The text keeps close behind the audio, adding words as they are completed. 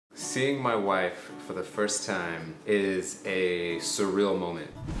Seeing my wife for the first time is a surreal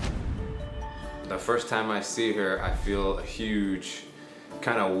moment. The first time I see her, I feel a huge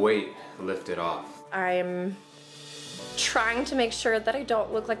kind of weight lifted off. I'm trying to make sure that I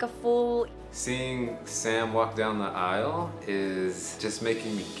don't look like a fool. Seeing Sam walk down the aisle is just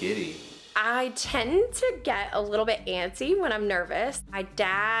making me giddy. I tend to get a little bit antsy when I'm nervous. My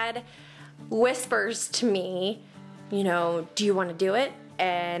dad whispers to me, you know, do you want to do it?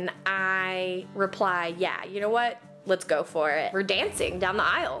 And I reply, yeah, you know what? Let's go for it. We're dancing down the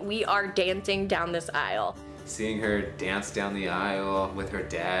aisle. We are dancing down this aisle. Seeing her dance down the aisle with her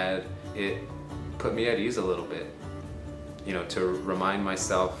dad, it put me at ease a little bit. You know, to remind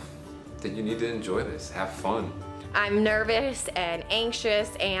myself that you need to enjoy this, have fun. I'm nervous and anxious,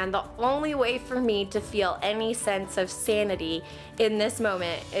 and the only way for me to feel any sense of sanity in this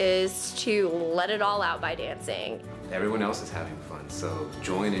moment is to let it all out by dancing. Everyone else is having fun, so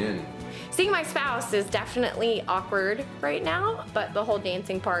join in. Seeing my spouse is definitely awkward right now, but the whole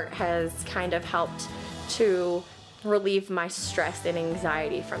dancing part has kind of helped to relieve my stress and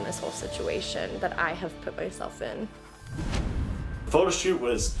anxiety from this whole situation that I have put myself in. The photo shoot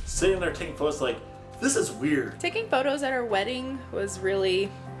was sitting there taking photos like, this is weird. Taking photos at our wedding was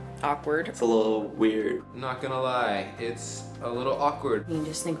really awkward. It's a little weird. Not gonna lie, it's a little awkward. You can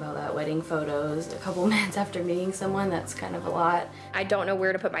just think about that wedding photos a couple minutes after meeting someone, that's kind of a lot. I don't know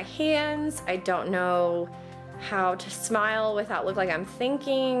where to put my hands. I don't know how to smile without look like I'm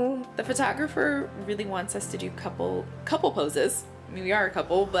thinking. The photographer really wants us to do couple poses. I mean, we are a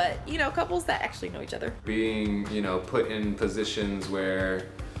couple, but you know, couples that actually know each other. Being, you know, put in positions where,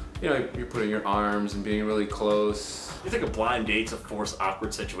 you know, you're putting your arms and being really close. You think a blind date's a forced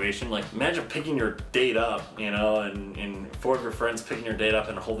awkward situation? Like, imagine picking your date up, you know, and four of your friends picking your date up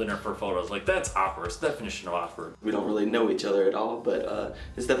and holding her for photos. Like, that's awkward. It's the definition of awkward. We don't really know each other at all, but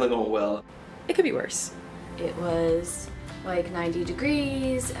it's definitely going well. It could be worse. It was like 90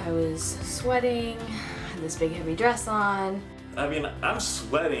 degrees, I was sweating, I had this big heavy dress on. I mean, I'm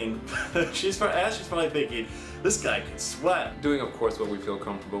sweating. she's probably thinking, this guy can sweat. Doing, of course, what we feel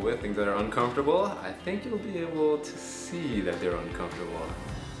comfortable with. Things that are uncomfortable, I think you'll be able to see that they're uncomfortable.